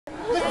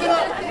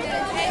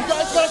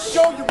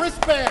show your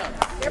wristband.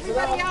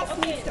 Everybody else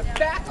needs to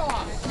back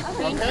off.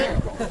 Okay?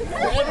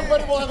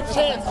 Everybody will have a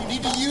chance. You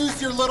need to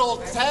use your little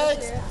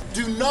tags.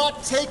 Do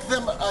not take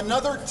them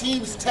another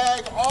team's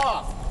tag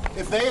off.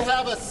 If they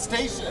have a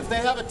station, if they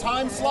have a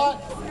time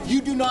slot,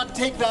 you do not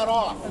take that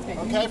off.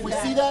 Okay? If we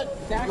see that,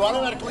 you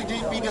automatically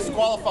be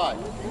disqualified.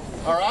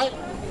 All right?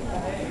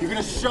 You're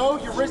going to show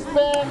your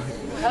wristband,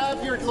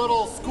 have your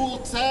little school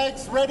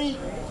tags ready.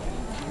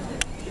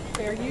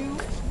 There you.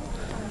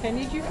 Can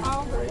you do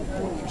all the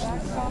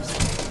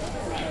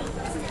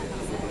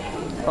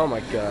Oh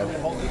my god.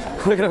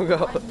 Look at him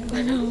go.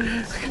 I know.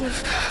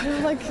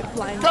 They're like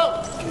flying.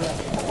 Go!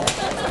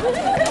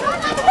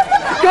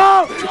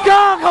 Go!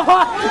 Go! Come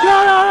on! No!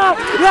 No! No!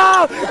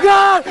 No!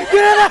 Go! Get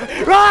in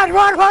there! Run!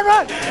 Run! Run!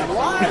 Run!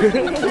 Why do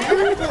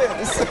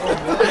this?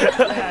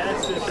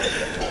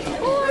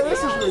 This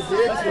is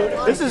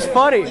ridiculous. This is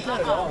funny.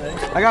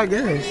 I gotta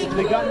get this.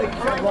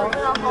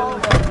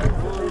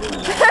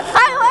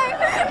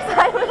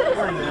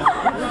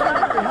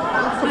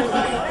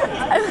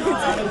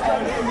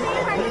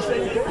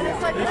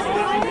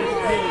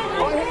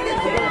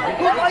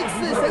 Who likes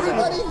this?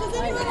 Everybody?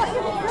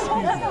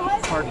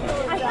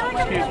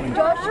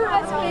 Joshua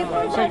has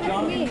papers like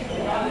me.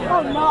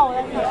 Oh no,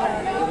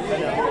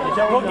 that's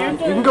not right.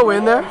 You can go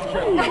in there. No.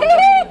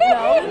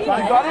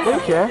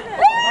 Okay.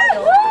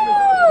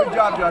 Good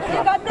job,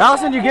 Joshua.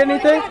 Allison, you get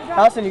anything?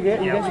 Allison, you get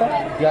stuff?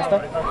 You got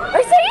stuff?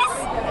 Mercedes?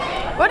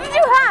 What did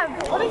you have?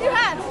 What did you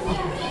have?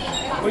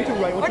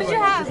 What did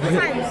you have? What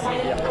times? I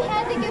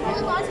had to give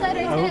one lost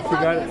letter to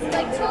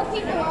like 2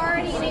 people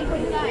already in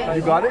 8:45.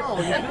 You got it? I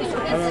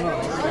don't know.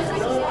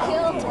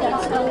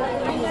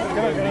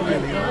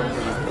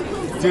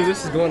 Dude, this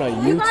is going on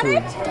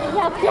YouTube.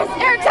 Yeah, yes,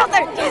 Eric's out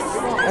there. Yes.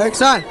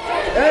 Eric's on.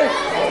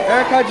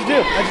 Eric, how'd you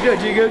do? How'd you do?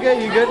 Did you go good?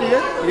 You good? You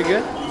good? You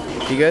good?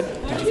 You good?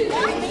 Did you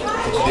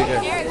do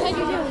good? Eric, how'd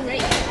you do?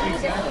 Great.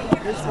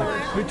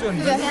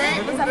 Was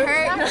that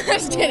hurt? No,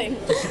 just kidding.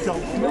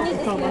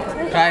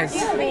 Guys,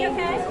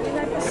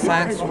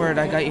 science word,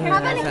 I got you here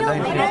at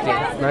 9:50.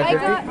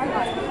 9:50?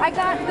 I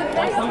got the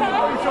best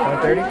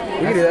 9:30?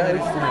 We can do that.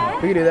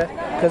 We can do that.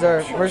 Because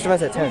our first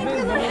event's at 10.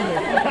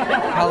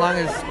 How long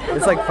is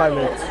It's like 5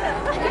 minutes.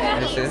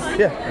 this?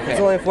 Yeah. Okay. It's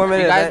only a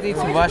 4-minute You guys event.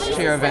 need to rush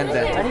to your event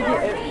then.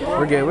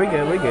 We're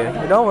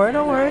good. Don't worry.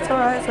 It's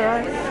alright. It's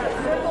alright.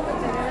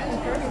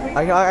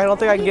 I don't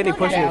think I can get any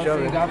pushing and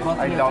shoving. I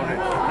doubt it.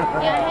 Yeah,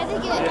 I had to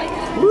get like,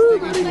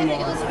 it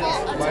was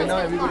full. By now,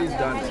 everybody's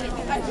done.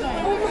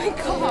 Oh my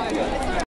god.